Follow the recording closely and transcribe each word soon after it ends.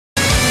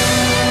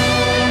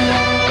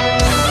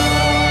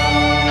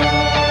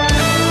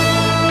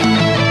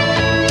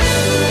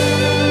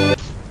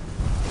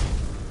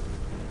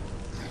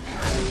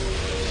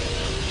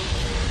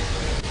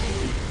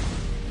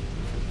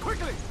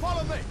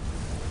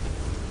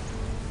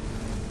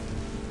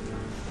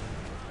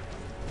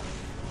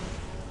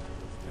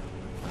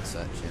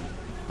search him.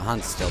 My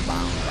hand's still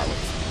bound, by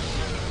which.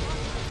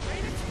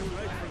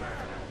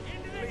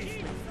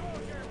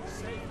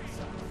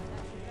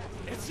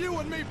 It's you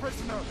and me,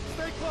 prisoner.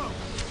 Stay close.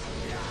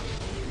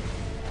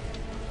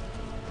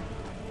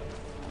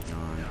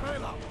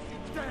 Bela, you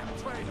damn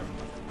traitor!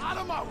 Out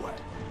of my way!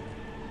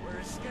 We're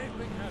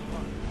escaping,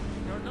 Headman.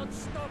 You're not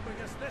stopping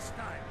us this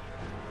time.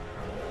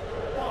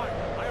 Fine.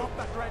 I hope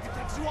that dragon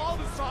takes you all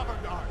to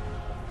Sovngarde.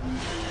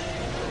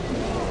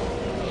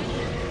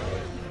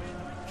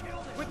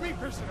 With me,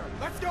 prisoner.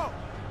 Let's go.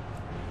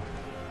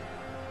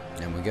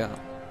 And we go.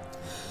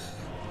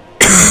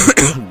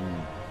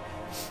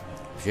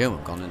 Phew,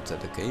 I've gone into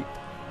the keep.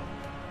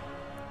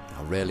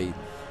 I really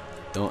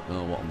don't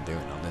know what I'm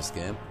doing on this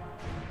game.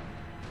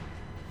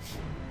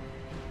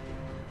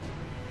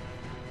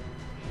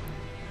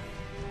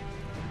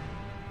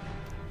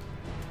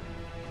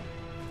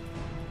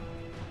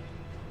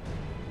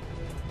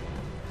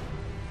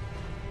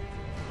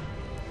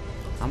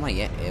 Am I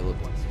yet able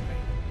to?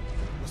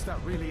 Was that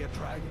really a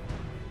dragon?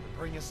 To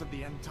bring us at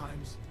the end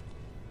times?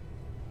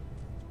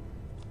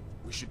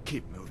 We should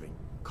keep moving.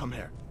 Come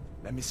here.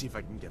 Let me see if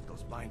I can get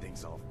those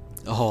bindings off.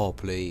 Oh,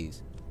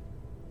 please.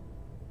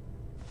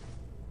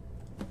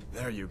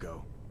 There you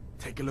go.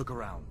 Take a look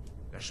around.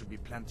 There should be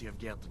plenty of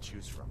gear to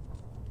choose from.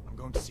 I'm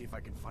going to see if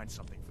I can find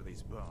something for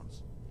these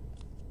burns.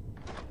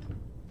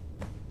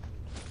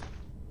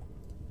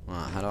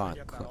 Right, how do I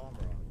Get that armor on.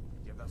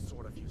 Give that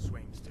sword a few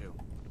swings too.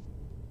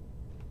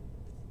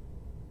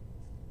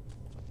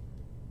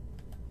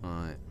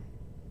 Right.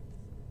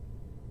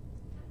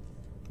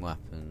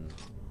 Weapon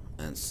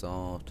and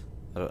sword.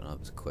 I don't know if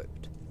it's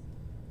equipped.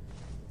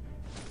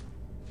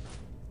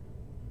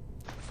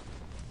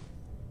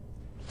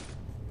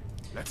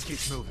 Let's keep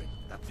moving.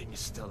 That thing is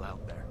still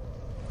out there.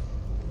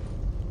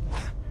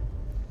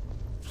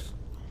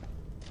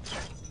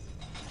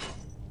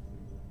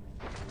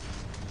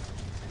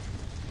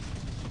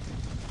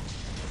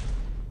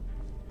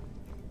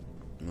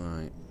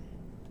 Right.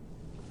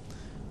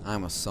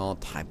 I'm a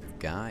sword type of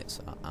guy,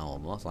 so I'll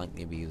most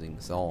likely be using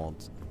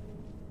swords.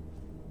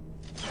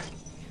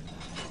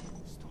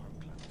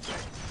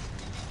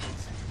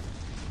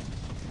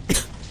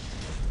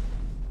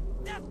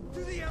 Death to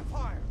the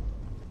Empire!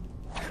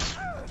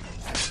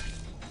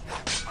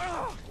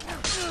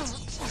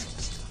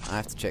 I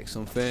have to check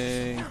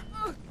something.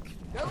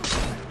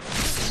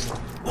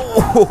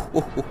 Oh!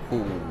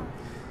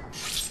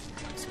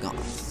 It's got.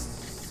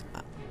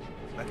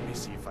 Let me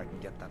see if I can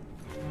get that.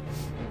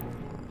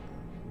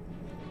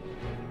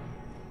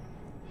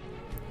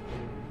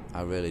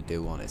 I really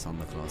do want it on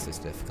the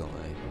closest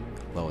difficulty.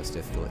 Lowest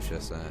difficulty, should I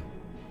say.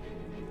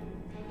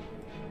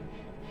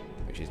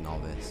 Which is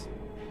novice.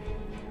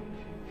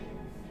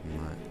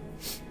 Right.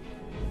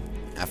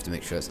 I have to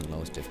make sure it's on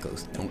lowest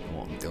difficulty. I don't know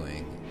what I'm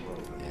doing.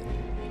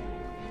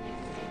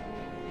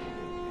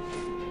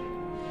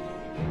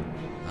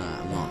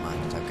 I'm not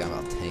like the type of guy, but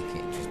I'll take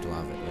it just to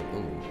have it. Like,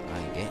 ooh, I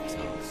get so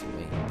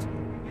sweet.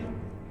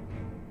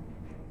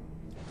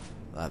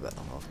 I bet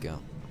I'll go.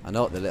 I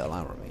know what the little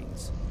arrow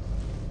means.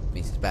 It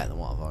means it's better than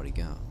what I've already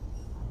got.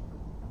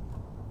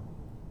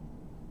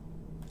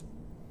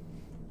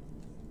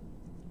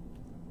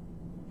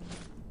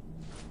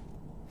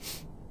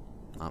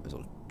 Might as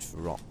well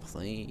drop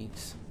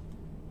these.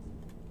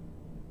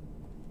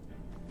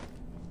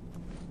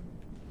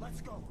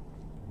 Let's go.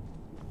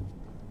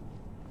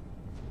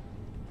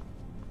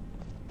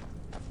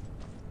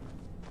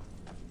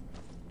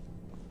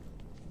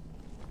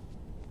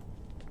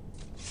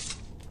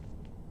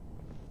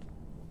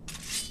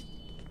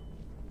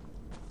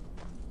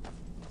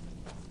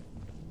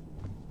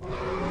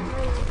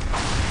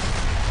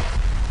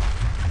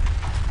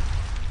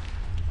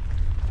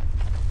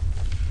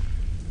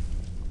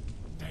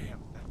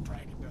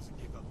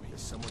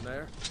 Someone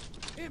there?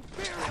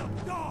 Imperial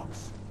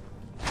dogs!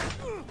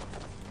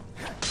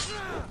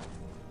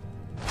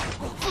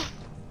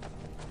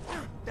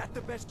 That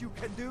the best you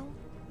can do?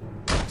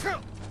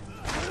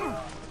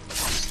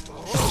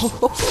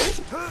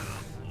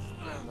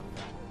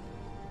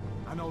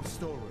 An old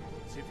storeroom.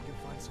 See if you can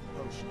find some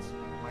potions.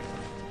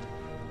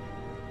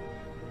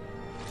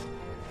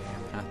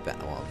 That's better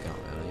than what I've got,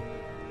 really.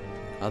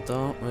 I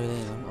don't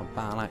really want a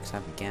battle axe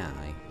type of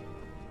guy.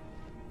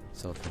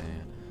 It's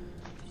okay.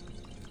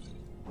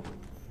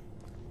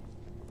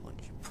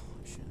 Bunch of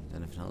potions.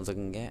 Anything else I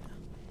can get?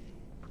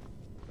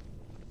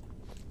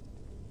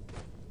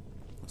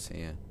 What's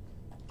here?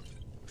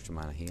 Extra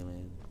amount of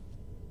healing.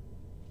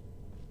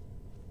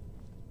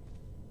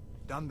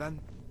 Done then?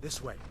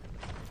 This way.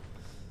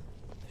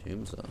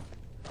 Assume so.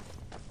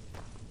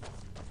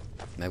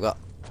 They've got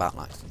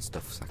battle axe and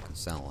stuff, so I can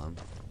sell them.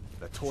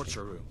 The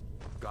torture room.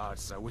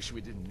 Gods, I wish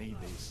we didn't need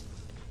these.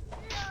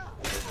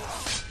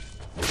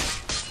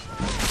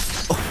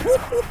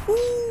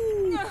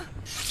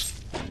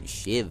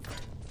 Shivved.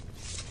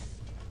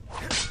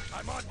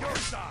 I'm on your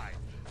side.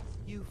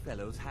 You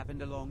fellows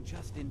happened along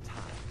just in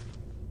time.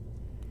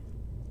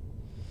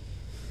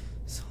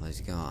 So There's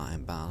you go,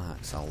 iron battle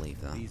axe, I'll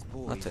leave that. These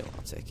I'll boys tell you what,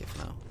 I'll take it for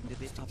now. a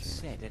bit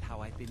upset at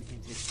how I've been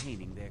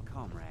entertaining their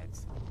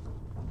comrades.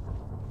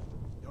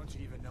 Don't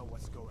you even know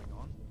what's going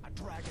on? A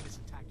dragon is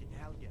attacking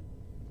Helgen.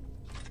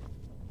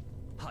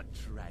 A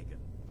dragon.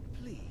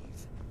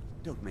 Please,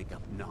 don't make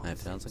up nonsense.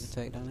 Anything else I can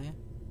take down here?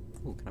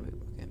 Ooh, can I be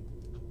looking?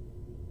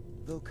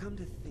 Though come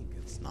to think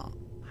of It's it, not.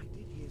 I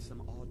did hear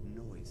some odd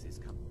noises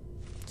come.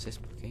 What's this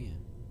book here?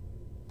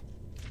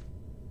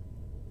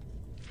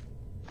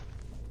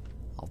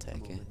 I'll take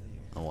Come it. over there.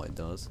 Oh, what it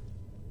does.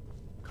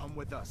 Come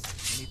with us.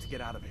 We need to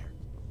get out of here.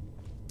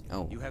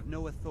 Oh, You have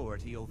no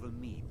authority over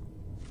me.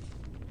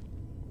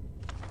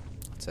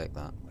 I'll take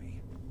that.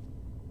 Boy.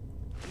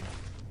 You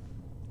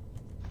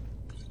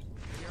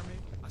hear me?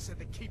 I said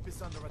the keep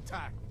is under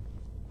attack.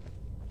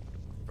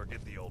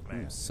 Forget the old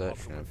man. I'm searching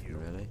Also with everything, you.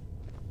 really.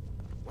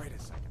 Wait a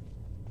second.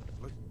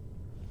 Look.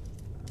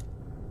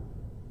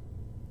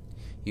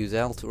 Use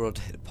L to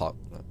rotate the pot.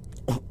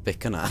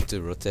 Pick and I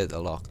to rotate the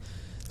lock.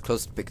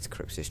 Close the pick to the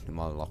correct position, the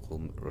more the lock will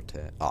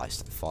rotate. Oh,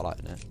 it's like Fallout,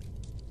 isn't it?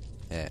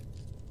 Yeah.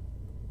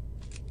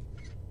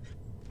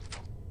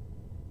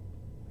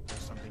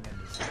 There's something in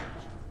this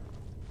sandwich.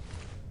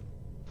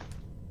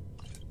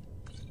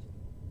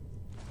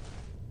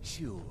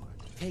 Sure,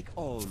 take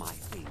all my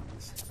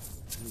things,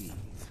 please.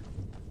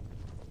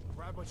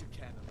 Grab what you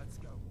can and let's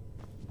go.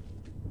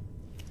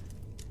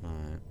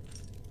 Alright.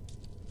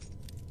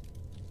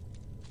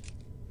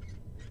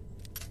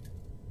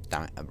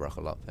 Damn it, I broke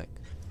a lockpick.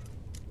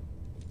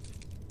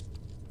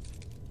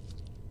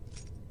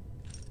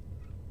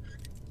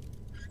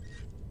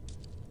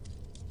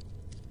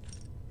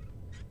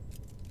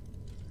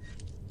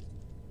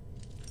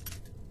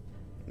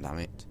 Damn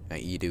it.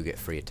 You do get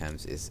 3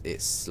 attempts.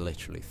 It's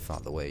literally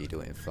the way you do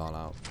it in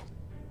Fallout.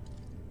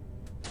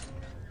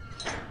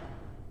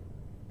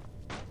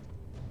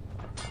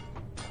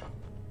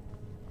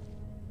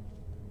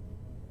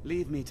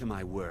 Leave me to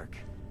my work,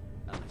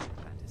 unless you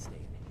plan to stay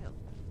and help.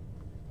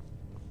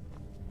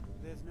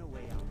 There's no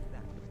way out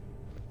that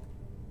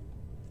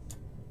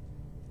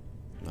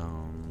way.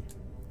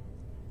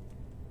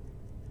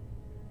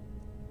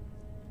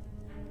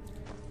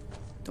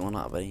 Don't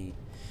have any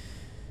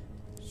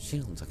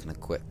shields I can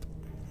equip.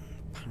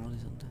 Apparently,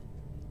 isn't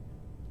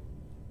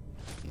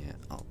it? Yeah,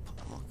 I'll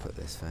equip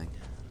this thing.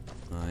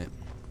 Right.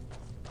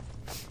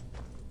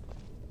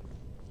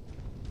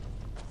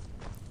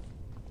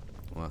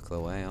 Work the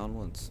way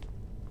onwards.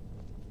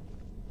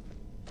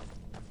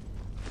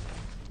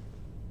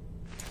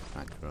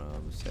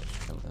 Macro, set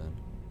skeleton.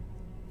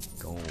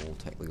 Gold,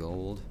 take the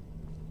gold.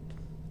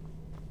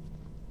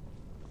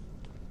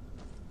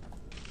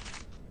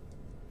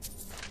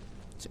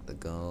 Take the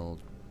gold.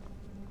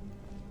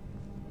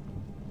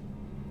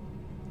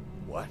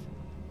 What?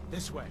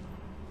 This way.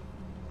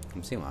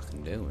 I'm seeing what I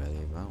can do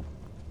really well.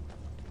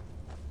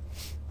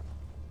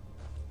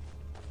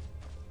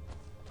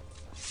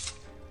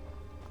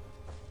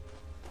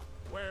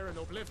 Where in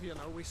Oblivion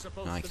are we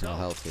supposed I to can go?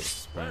 help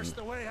this. Where's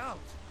the way out?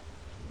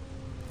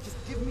 Just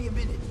give me a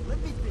minute. Let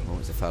me think. Oh,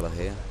 there's a fella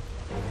here.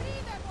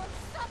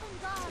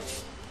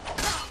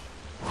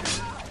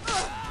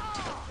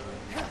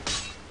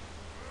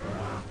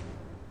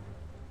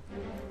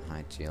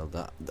 High shield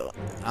that.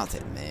 I'll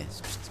take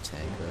mace just to take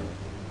her.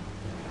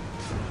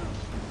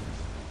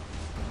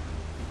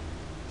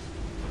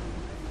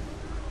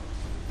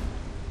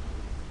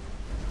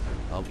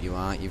 Oh, you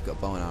are. You've got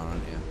bow and arrow,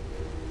 haven't you?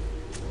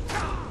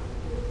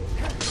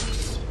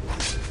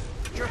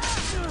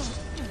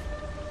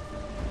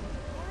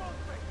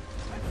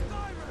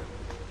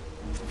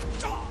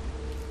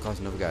 God, there's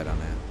another guy down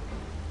there.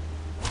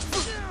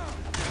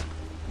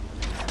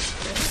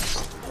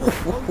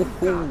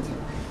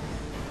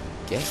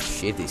 Get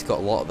shit, he's got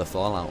a lot of the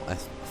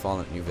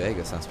Fallout New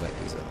Vegas aspect,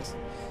 he says.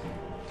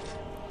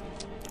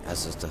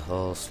 That's just a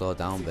whole slow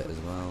down bit as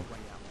well.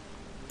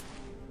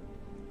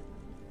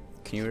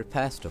 Can you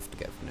repair stuff to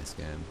get from this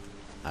game?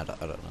 I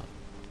don't know.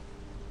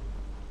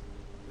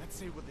 Let's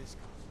see what this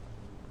goes.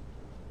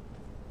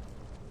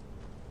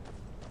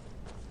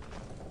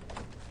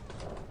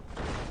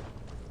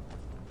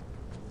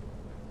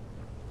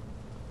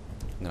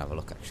 I'm gonna have a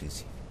look actually,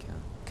 see if I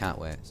can. Can't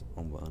wait, it's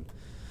one button.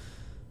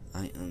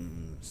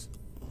 Items,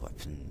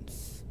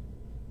 weapons,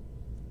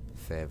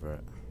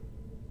 favourite,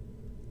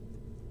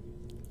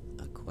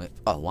 equip.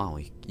 Oh wow,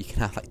 you can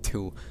have like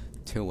two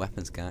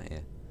weapons, can't you?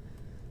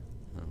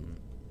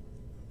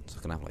 So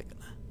I can have like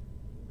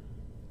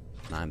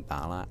 9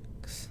 battle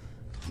axe,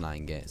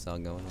 9 gates all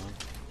going on.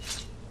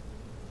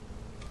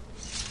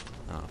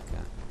 Oh,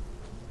 okay.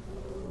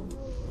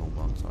 Wrong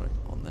one, sorry,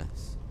 on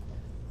this.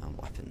 And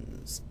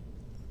weapons.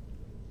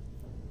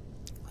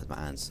 Where's my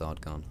iron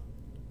sword gone?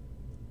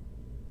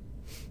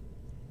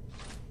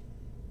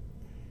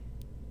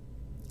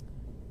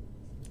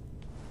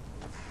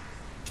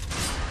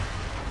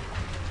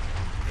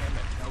 Damn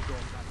it, no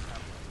going back that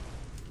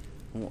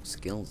way. Oh, what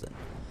skills then?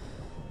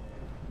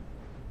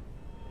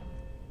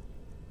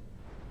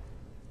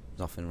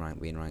 Nothing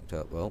rank being ranked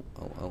up. Oh,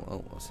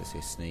 what's this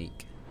here?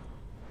 Sneak.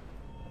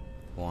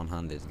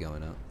 One-handed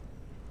going up.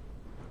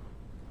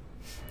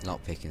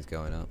 Not pickings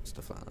going up,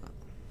 stuff like that.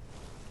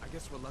 I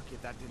guess we're lucky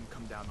that didn't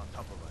come down on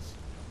top of us.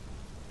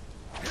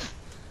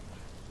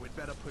 We'd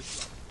better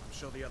push up. I'm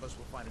sure the others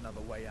will find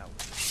another way out.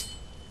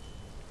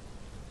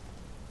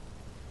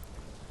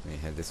 Let me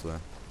head this way.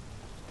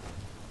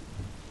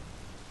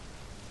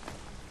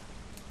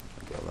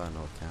 I'll get there,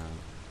 no I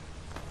can't.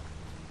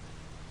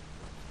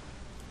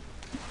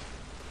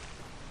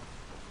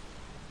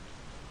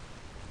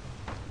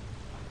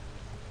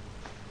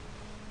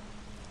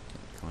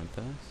 Climb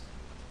first.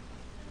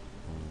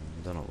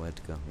 Don't know where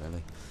to go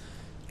really.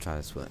 Try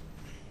this way.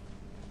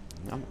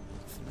 No,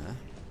 nothing there.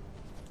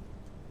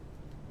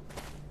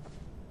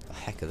 The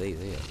heck are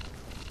these here?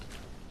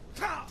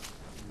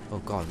 Oh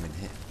god, I'm in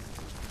hit.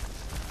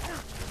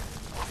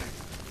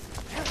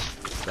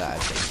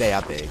 They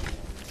are big.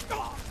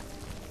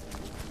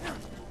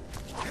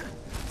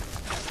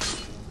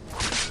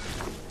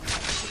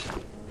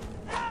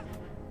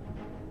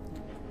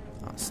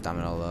 Oh,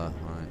 stamina all there, right.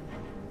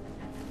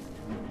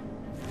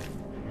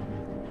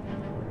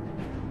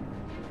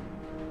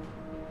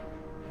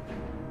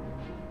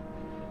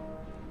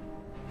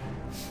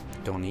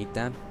 Don't eat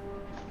them.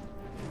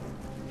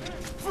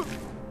 My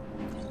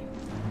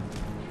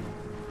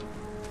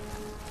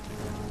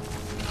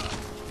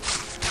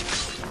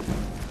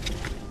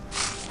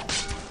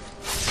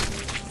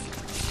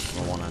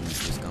one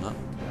hand's just gone up.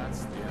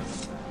 That's the other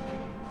thing.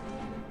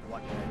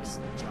 What makes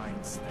the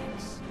giant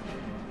snakes?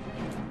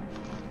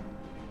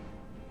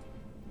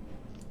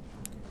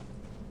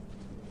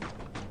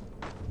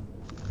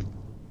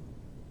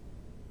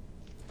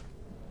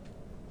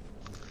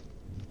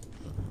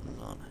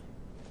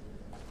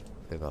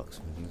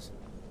 Box wings.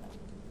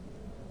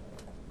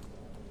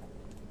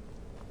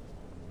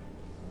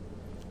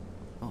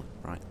 Oh,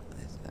 right.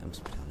 There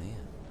must be down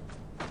here.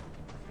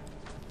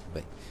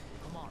 Wait.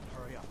 Come on,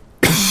 hurry up.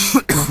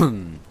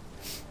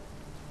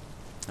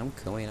 I'm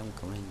coming.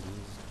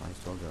 Jesus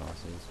Christ, all your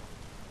asses.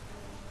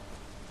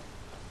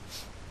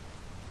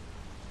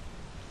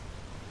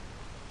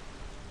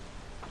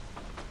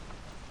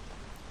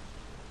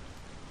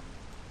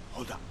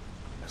 Hold up.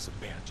 There's a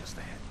bear just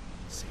ahead.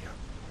 See her?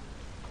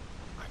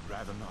 I'd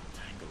rather not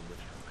tangle with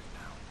her right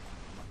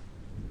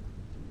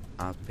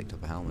now. I've picked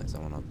up a helmet, so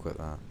I want to equip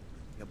that.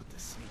 Yeah, but the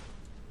snake.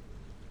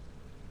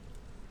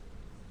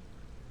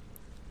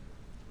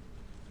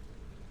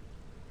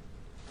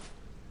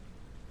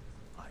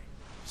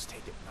 Just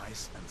take it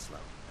nice and slow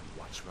and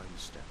watch where you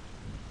step.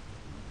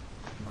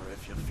 Or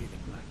if you're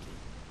feeling lucky,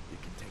 you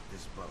can take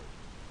this bow.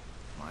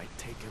 Might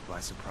take it by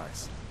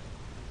surprise.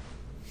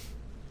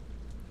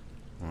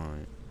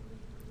 Right.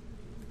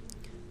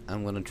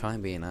 I'm gonna try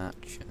and be an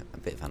archer, a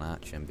bit of an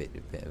archer, and a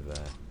bit of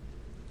a.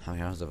 How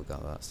many hours have I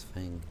got? That's the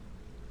thing.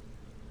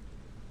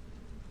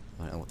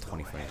 I don't know what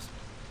 20 frames.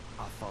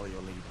 I'll follow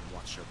your lead and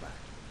watch your back.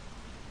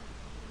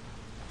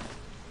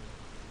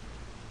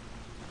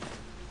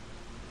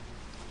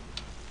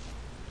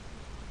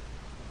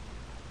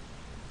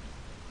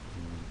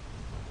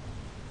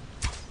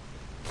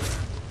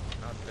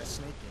 Not the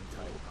sneaking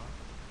type, huh?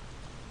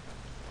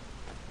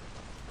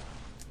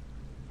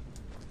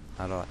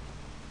 How do I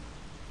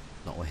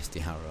not waste the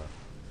arrow?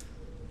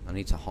 I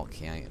need to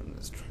hotkey item.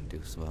 Let's try and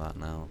do some of that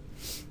now.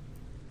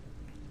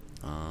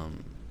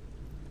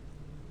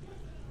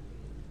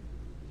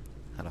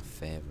 Had a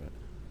favourite.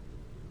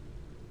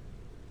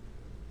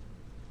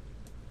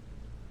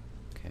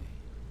 Okay.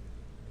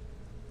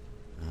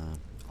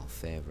 I'll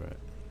favourite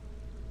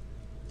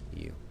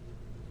you.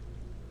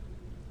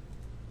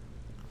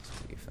 That's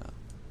what you found.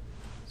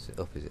 So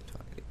up is it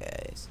target?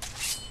 Yes.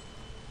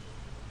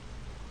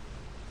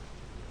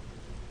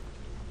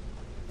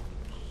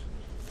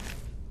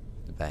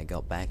 The bag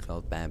got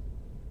backload, bad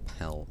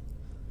hell.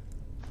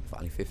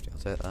 Value 50, I'll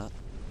take that.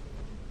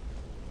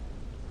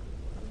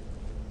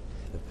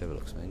 The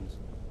pivot swings.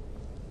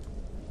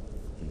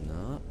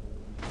 No.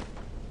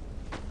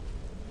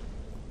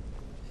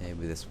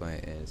 Maybe this way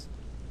it is.